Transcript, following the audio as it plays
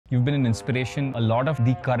You've been an inspiration. A lot of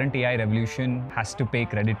the current AI revolution has to pay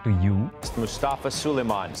credit to you. Mustafa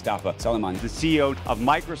Suleyman. Mustafa Suleyman. The CEO of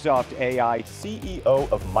Microsoft AI.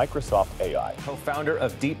 CEO of Microsoft AI. Co-founder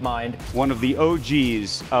of DeepMind. One of the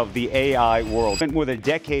OGs of the AI world. Spent more than a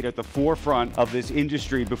decade at the forefront of this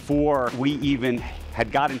industry before we even had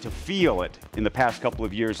gotten to feel it in the past couple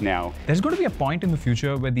of years now. There's going to be a point in the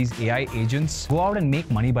future where these AI agents go out and make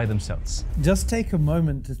money by themselves. Just take a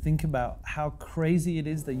moment to think about how crazy it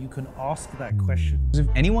is that you can ask that question. If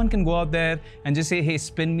anyone can go out there and just say, hey,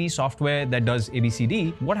 spin me software that does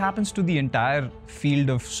ABCD, what happens to the entire field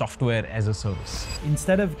of software as a service?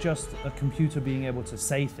 Instead of just a computer being able to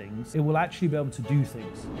say things, it will actually be able to do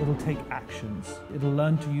things. It'll take actions. It'll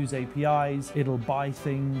learn to use APIs. It'll buy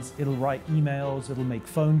things. It'll write emails. It'll make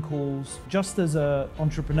phone calls, just as an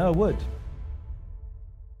entrepreneur would.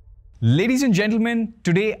 Ladies and gentlemen,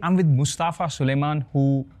 today I'm with Mustafa Suleyman,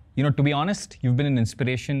 who, to be honest, you've been an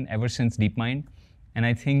inspiration ever since DeepMind. And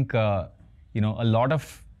I think, a lot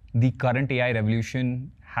of the current AI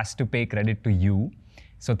revolution has to pay credit to you.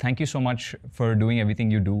 So thank you so much for doing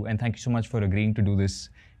everything you do. And thank you so much for agreeing to do this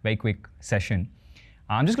very quick session.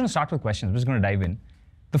 I'm just going to start with questions. I'm just going to dive in.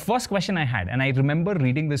 The first question I had, and I remember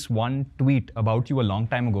reading this one tweet about you a long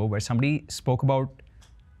time ago where somebody spoke about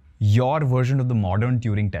your version of the modern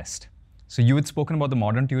Turing test. So you had spoken about the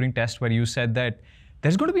modern Turing test where you said that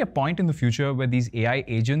there's going to be a point in the future where these AI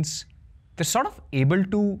agents, they're sort of able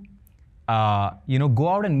to, go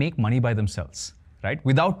out and make money by themselves, right?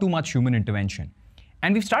 Without too much human intervention.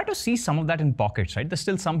 And we've started to see some of that in pockets, right? There's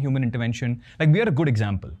still some human intervention. Like we are a good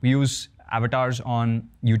example. We use avatars on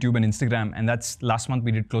YouTube and Instagram, and that's last month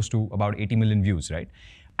we did close to about 80 million views, right?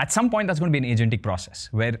 At some point, that's going to be an agentic process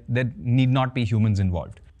where there need not be humans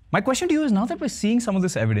involved. My question to you is, now that we're seeing some of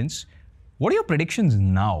this evidence, what are your predictions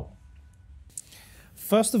now?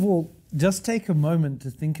 First of all, just take a moment to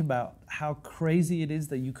think about how crazy it is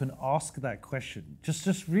that you can ask that question.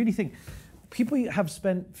 Just really think. People have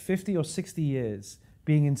spent 50 or 60 years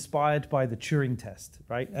being inspired by the Turing test,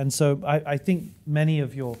 right? And so I think many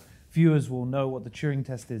of your viewers will know what the Turing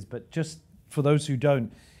test is, but just for those who don't,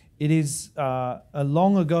 it is a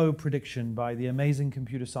long ago prediction by the amazing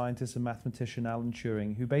computer scientist and mathematician Alan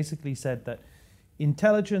Turing, who basically said that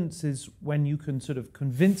intelligence is when you can sort of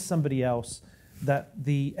convince somebody else that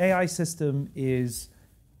the AI system is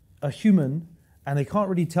a human and they can't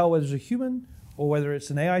really tell whether it's a human or whether it's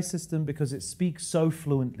an AI system because it speaks so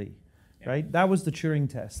fluently, right? That was the Turing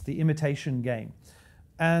test, the imitation game.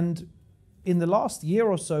 And in the last year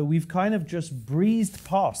or so, we've kind of just breezed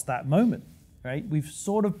past that moment, right? We've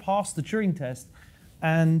sort of passed the Turing test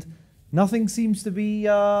and nothing seems to be,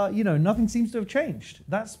 nothing seems to have changed.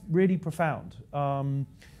 That's really profound.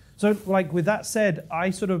 So like with that said, I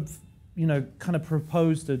sort of, kind of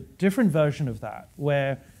proposed a different version of that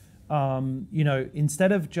where,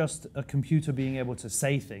 instead of just a computer being able to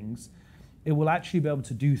say things, it will actually be able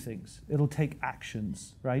to do things. It'll take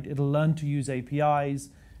actions, right? It'll learn to use APIs.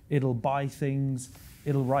 It'll buy things,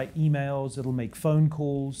 it'll write emails, it'll make phone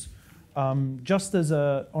calls, just as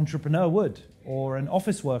an entrepreneur would or an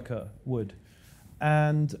office worker would.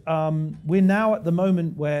 And we're now at the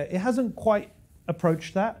moment where it hasn't quite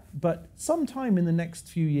approached that, but sometime in the next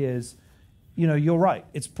few years, you're right.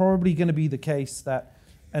 It's probably going to be the case that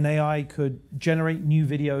an AI could generate new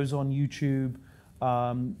videos on YouTube,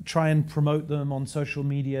 try and promote them on social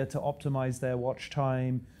media to optimize their watch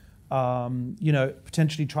time,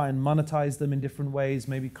 potentially try and monetize them in different ways,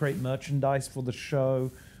 maybe create merchandise for the show,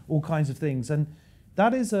 all kinds of things. And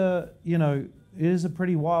that is it is a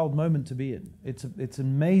pretty wild moment to be in. It's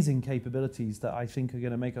amazing capabilities that I think are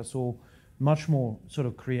going to make us all much more sort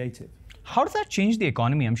of creative. How does that change the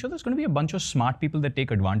economy? I'm sure there's going to be a bunch of smart people that take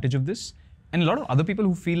advantage of this. And a lot of other people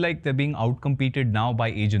who feel like they're being outcompeted now by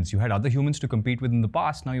agents. You had other humans to compete with in the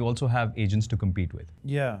past. Now you also have agents to compete with.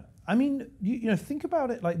 Yeah. I mean, think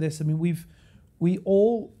about it like this. I mean, we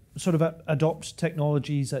all sort of adopt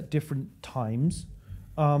technologies at different times,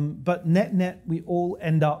 but net, we all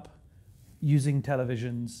end up using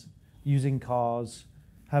televisions, using cars,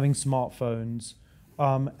 having smartphones,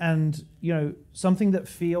 and something that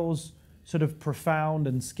feels sort of profound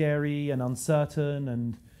and scary and uncertain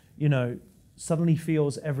and suddenly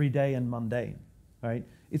feels everyday and mundane, right?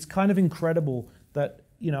 It's kind of incredible that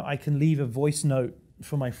I can leave a voice note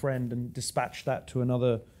for my friend and dispatch that to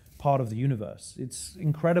another part of the universe. It's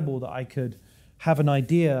incredible that I could have an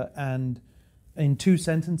idea and in 2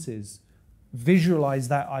 sentences visualize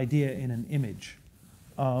that idea in an image.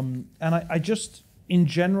 And I just, in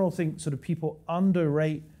general, think sort of people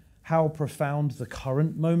underrate how profound the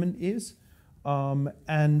current moment is.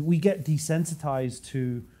 And we get desensitized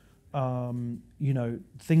to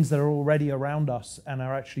things that are already around us and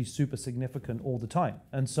are actually super significant all the time.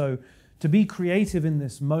 And so to be creative in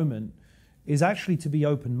this moment is actually to be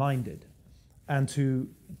open-minded and to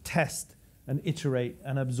test and iterate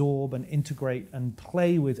and absorb and integrate and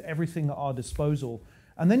play with everything at our disposal.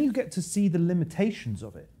 And then you get to see the limitations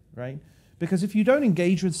of it, right? Because if you don't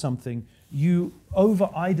engage with something, you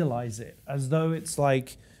over-idolize it as though it's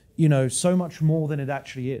like, so much more than it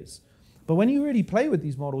actually is. But when you really play with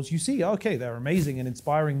these models, you see, okay, they're amazing and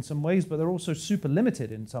inspiring in some ways, but they're also super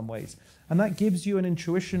limited in some ways. And that gives you an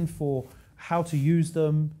intuition for how to use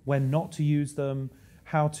them, when not to use them,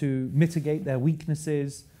 how to mitigate their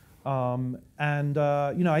weaknesses. I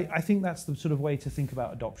think that's the sort of way to think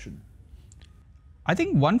about adoption. I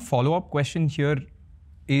think one follow-up question here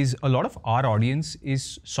is a lot of our audience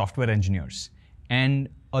is software engineers. And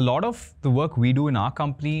a lot of the work we do in our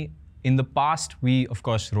company, in the past, we of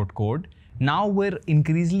course wrote code. Now we're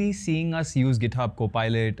increasingly seeing us use GitHub,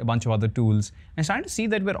 Copilot, a bunch of other tools, and starting to see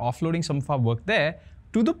that we're offloading some of our work there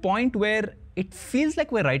to the point where it feels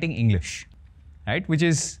like we're writing English, right? Which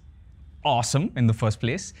is awesome in the first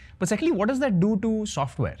place. But secondly, what does that do to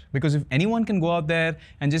software? Because if anyone can go out there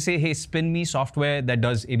and just say, hey, spin me software that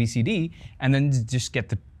does ABCD, and then just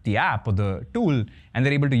get the app or the tool, and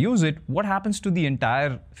they're able to use it, what happens to the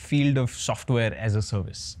entire field of software as a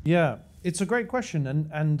service? Yeah, it's a great question.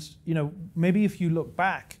 And maybe if you look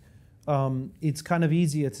back, it's kind of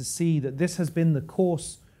easier to see that this has been the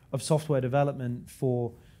course of software development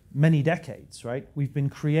for many decades, right? We've been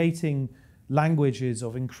creating languages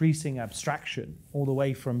of increasing abstraction, all the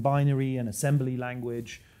way from binary and assembly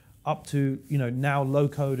language up to now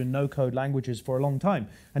low-code and no-code languages for a long time.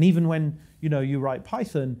 And even when you write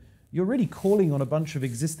Python, you're really calling on a bunch of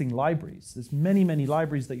existing libraries. There's many, many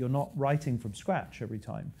libraries that you're not writing from scratch every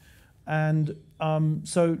time. And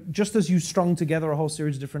so just as you strung together a whole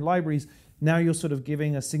series of different libraries, now you're sort of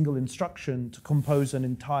giving a single instruction to compose an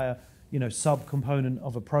entire sub-component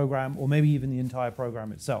of a program, or maybe even the entire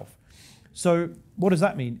program itself. So what does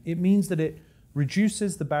that mean? It means that it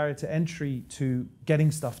reduces the barrier to entry to getting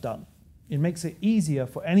stuff done. It makes it easier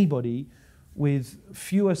for anybody with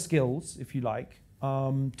fewer skills, if you like,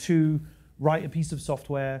 to write a piece of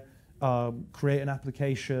software, create an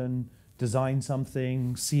application, design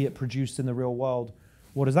something, see it produced in the real world.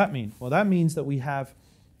 What does that mean? Well, that means that we have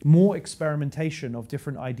more experimentation of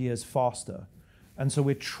different ideas faster. And so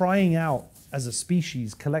we're trying out as a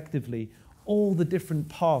species collectively all the different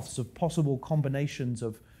paths of possible combinations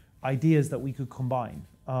of ideas that we could combine.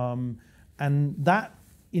 And that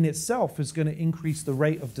in itself is going to increase the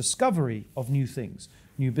rate of discovery of new things,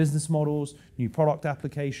 new business models, new product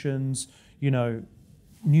applications,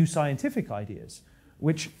 new scientific ideas,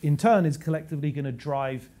 which in turn is collectively going to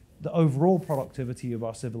drive the overall productivity of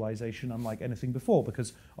our civilization unlike anything before.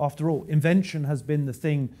 Because after all, invention has been the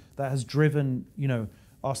thing that has driven,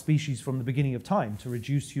 our species from the beginning of time, to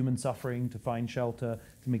reduce human suffering, to find shelter,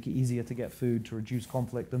 to make it easier to get food, to reduce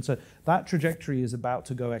conflict. And so that trajectory is about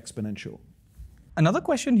to go exponential. Another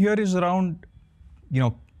question here is around,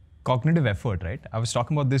 cognitive effort, right? I was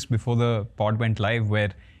talking about this before the pod went live,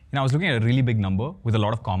 where I was looking at a really big number with a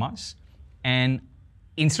lot of commas, and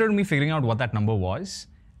instead of me figuring out what that number was,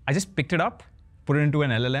 I just picked it up, put it into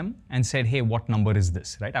an LLM, and said, hey, what number is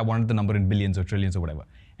this, right? I wanted the number in billions or trillions or whatever,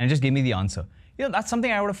 and it just gave me the answer. That's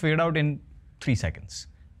something I would have figured out in 3 seconds.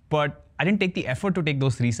 But I didn't take the effort to take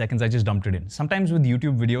those 3 seconds, I just dumped it in. Sometimes with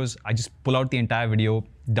YouTube videos, I just pull out the entire video,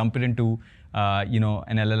 dump it into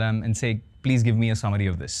an LLM and say, please give me a summary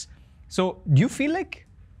of this. So do you feel like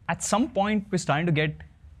at some point we're starting to get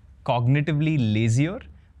cognitively lazier,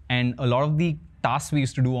 and a lot of the tasks we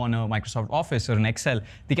used to do on a Microsoft Office or an Excel,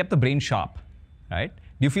 they kept the brain sharp, right?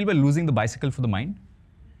 Do you feel we're losing the bicycle for the mind?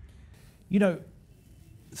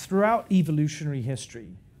 Throughout evolutionary history,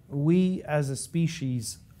 we as a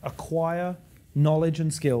species acquire knowledge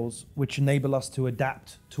and skills which enable us to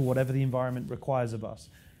adapt to whatever the environment requires of us.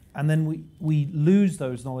 And then we lose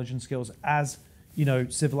those knowledge and skills as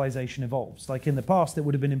civilization evolves. Like in the past, it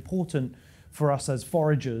would have been important for us as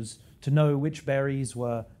foragers to know which berries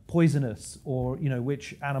were poisonous, or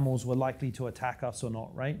which animals were likely to attack us or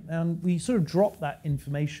not, right? And we sort of drop that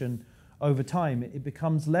information over time. It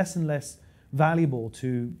becomes less and less valuable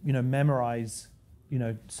to memorize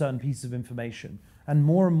certain pieces of information, and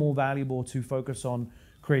more valuable to focus on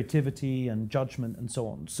creativity and judgment and so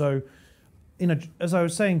on. So as I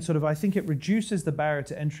was saying, I think it reduces the barrier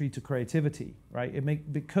to entry to creativity, right?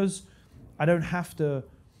 Because I don't have to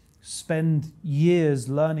spend years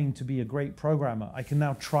learning to be a great programmer, I can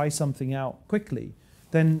now try something out quickly.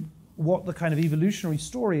 Then what the kind of evolutionary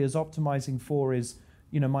story is optimizing for is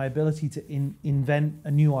my ability to invent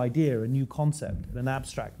a new idea, a new concept, an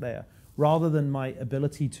abstract layer, rather than my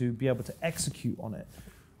ability to be able to execute on it.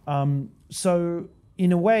 So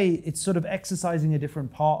in a way, it's sort of exercising a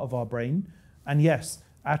different part of our brain, and yes,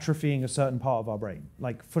 atrophying a certain part of our brain.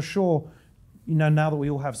 Like for sure, now that we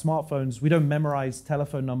all have smartphones, we don't memorize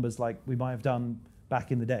telephone numbers like we might have done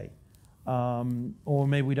back in the day. Or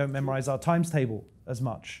maybe we don't memorize our times table as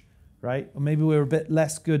much, right? Or maybe we're a bit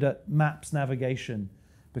less good at maps navigation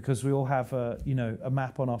because we all have a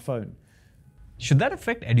map on our phone. Should that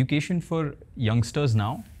affect education for youngsters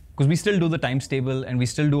now? Because we still do the times table and we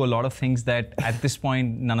still do a lot of things that at this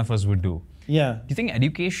point none of us would do. Yeah. Do you think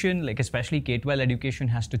education, like especially K-12 education,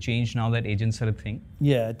 has to change now that agents are a thing?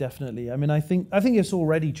 Yeah, definitely. I mean, I think it's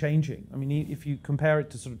already changing. I mean, if you compare it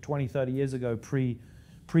to sort of 20, 30 years ago,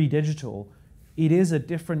 pre-digital, it is a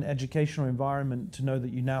different educational environment to know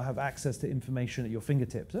that you now have access to information at your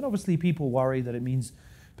fingertips. And obviously people worry that it means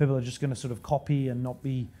people are just going to sort of copy and not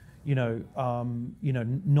be, not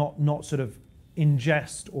sort of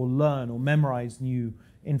ingest or learn or memorize new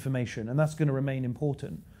information. And that's going to remain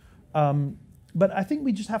important. But I think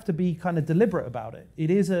we just have to be kind of deliberate about it. It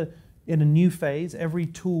is in a new phase. Every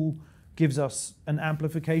tool gives us an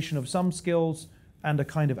amplification of some skills and a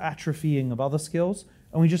kind of atrophying of other skills.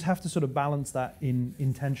 And we just have to sort of balance that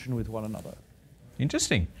in tension with one another.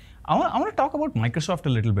 Interesting. I want to talk about Microsoft a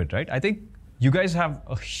little bit, right? I think you guys have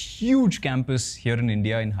a huge campus here in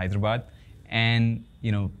India, in Hyderabad, and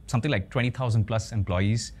something like 20,000 plus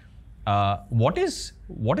employees. What is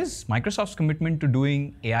Microsoft's commitment to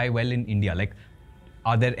doing AI well in India? Like,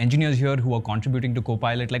 are there engineers here who are contributing to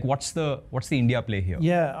Copilot? Like, what's the India play here?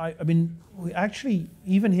 Yeah, I mean, we actually,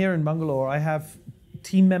 even here in Bangalore, I have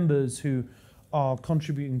team members who are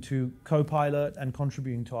contributing to Copilot and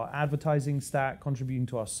contributing to our advertising stack, contributing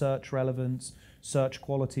to our search relevance, search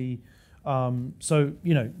quality. So,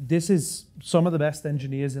 this is some of the best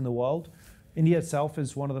engineers in the world. India itself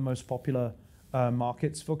is one of the most popular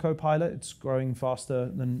markets for Copilot. It's growing faster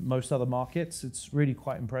than most other markets. It's really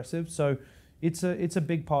quite impressive. So it's a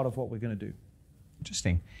big part of what we're going to do.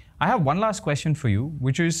 Interesting. I have one last question for you,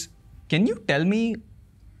 which is, can you tell me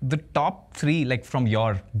the top 3, like from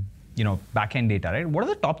your backend data, right? What are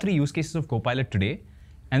the top 3 use cases of Copilot today?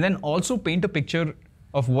 And then also paint a picture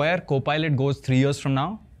of where Copilot goes 3 years from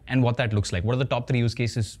now and what that looks like. What are the top 3 use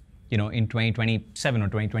cases, in 2027 or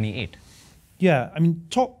 2028? Yeah, I mean,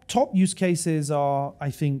 top use cases are,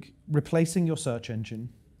 I think, replacing your search engine.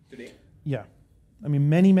 Today? Yeah. I mean,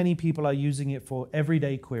 many people are using it for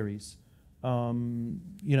everyday queries.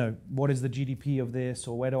 What is the GDP of this,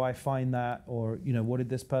 or where do I find that, or what did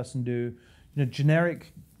this person do?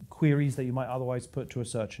 Generic queries that you might otherwise put to a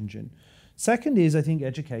search engine. Second is, I think,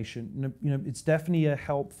 education. It's definitely a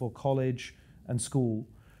help for college and school.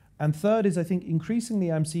 And third is, I think,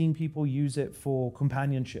 increasingly I'm seeing people use it for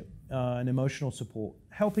companionship and emotional support,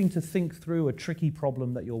 helping to think through a tricky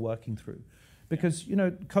problem that you're working through. Because,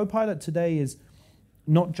 Copilot today is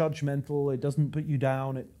not judgmental. It doesn't put you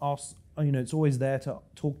down. It asks, it's always there to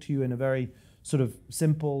talk to you in a very sort of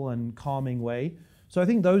simple and calming way. So I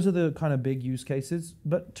think those are the kind of big use cases.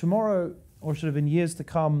 But tomorrow, or sort of in years to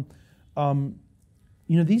come,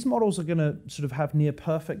 these models are going to sort of have near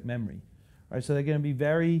perfect memory, right? So they're going to be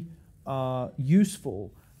very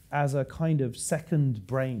useful as a kind of second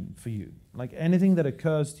brain for you. Like anything that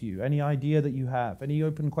occurs to you, any idea that you have, any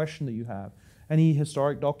open question that you have, any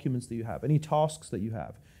historic documents that you have, any tasks that you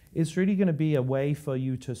have, it's really going to be a way for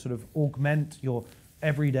you to sort of augment your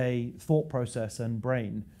everyday thought process and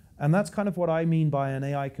brain. And that's kind of what I mean by an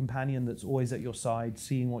AI companion that's always at your side,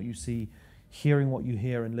 seeing what you see, hearing what you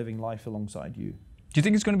hear, and living life alongside you. Do you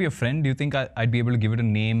think it's going to be a friend? Do you think I'd be able to give it a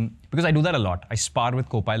name? Because I do that a lot. I spar with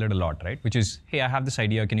Copilot a lot, right? Which is, hey, I have this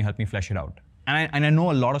idea. Can you help me flesh it out? And I know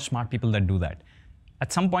a lot of smart people that do that.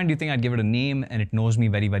 At some point, do you think I'd give it a name and it knows me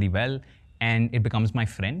very, very well and it becomes my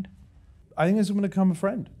friend? I think it's going to become a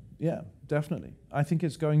friend. Yeah, definitely. I think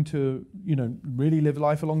it's going to, really live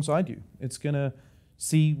life alongside you. It's going to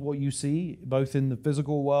see what you see, both in the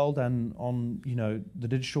physical world and on, the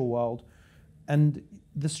digital world. And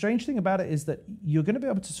the strange thing about it is that you're going to be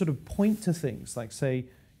able to sort of point to things like, say,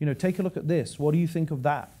 take a look at this. What do you think of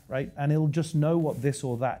that, right? And it'll just know what this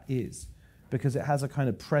or that is because it has a kind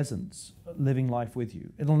of presence living life with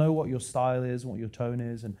you. It'll know what your style is, what your tone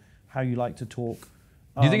is, and how you like to talk.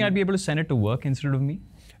 Do you think I'd be able to send it to work instead of me?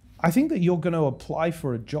 I think that you're going to apply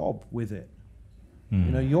for a job with it.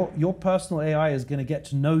 Your personal AI is going to get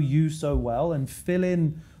to know you so well and fill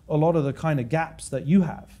in a lot of the kind of gaps that you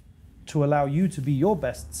have to allow you to be your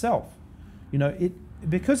best self.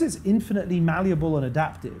 Because it's infinitely malleable and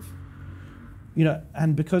adaptive,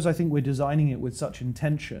 and because I think we're designing it with such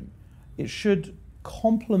intention, it should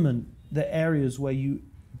complement the areas where you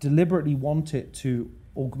deliberately want it to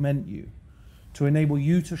augment you, to enable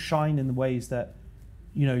you to shine in the ways that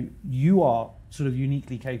you are sort of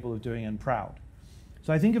uniquely capable of doing and proud.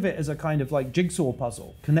 So I think of it as a kind of like jigsaw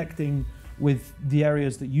puzzle, connecting with the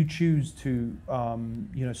areas that you choose to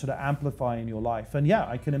sort of amplify in your life. And yeah,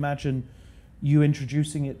 I can imagine you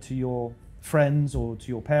introducing it to your friends or to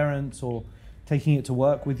your parents, or taking it to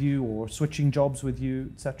work with you, or switching jobs with you,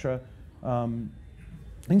 etc. I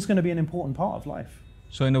think it's going to be an important part of life.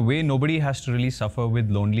 So in a way, nobody has to really suffer with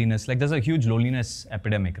loneliness. Like there's a huge loneliness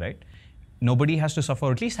epidemic, right? Nobody has to suffer,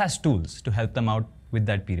 or at least has tools to help them out with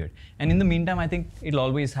that period. And in the meantime, I think it'll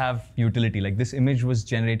always have utility. Like this image was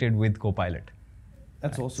generated with Copilot.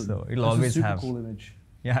 That's awesome. So it'll always a super have cool image.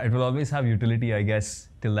 Yeah, it will always have utility, I guess,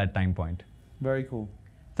 till that time point. Very cool.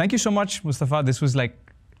 Thank you so much, Mustafa. This was like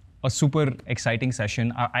a super exciting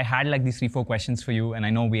session. I had like these 3-4 questions for you, and I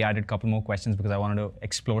know we added a couple more questions because I wanted to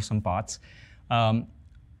explore some parts.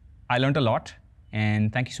 I learned a lot,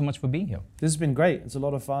 and thank you so much for being here. This has been great. It's a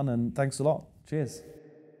lot of fun, and thanks a lot. Cheers.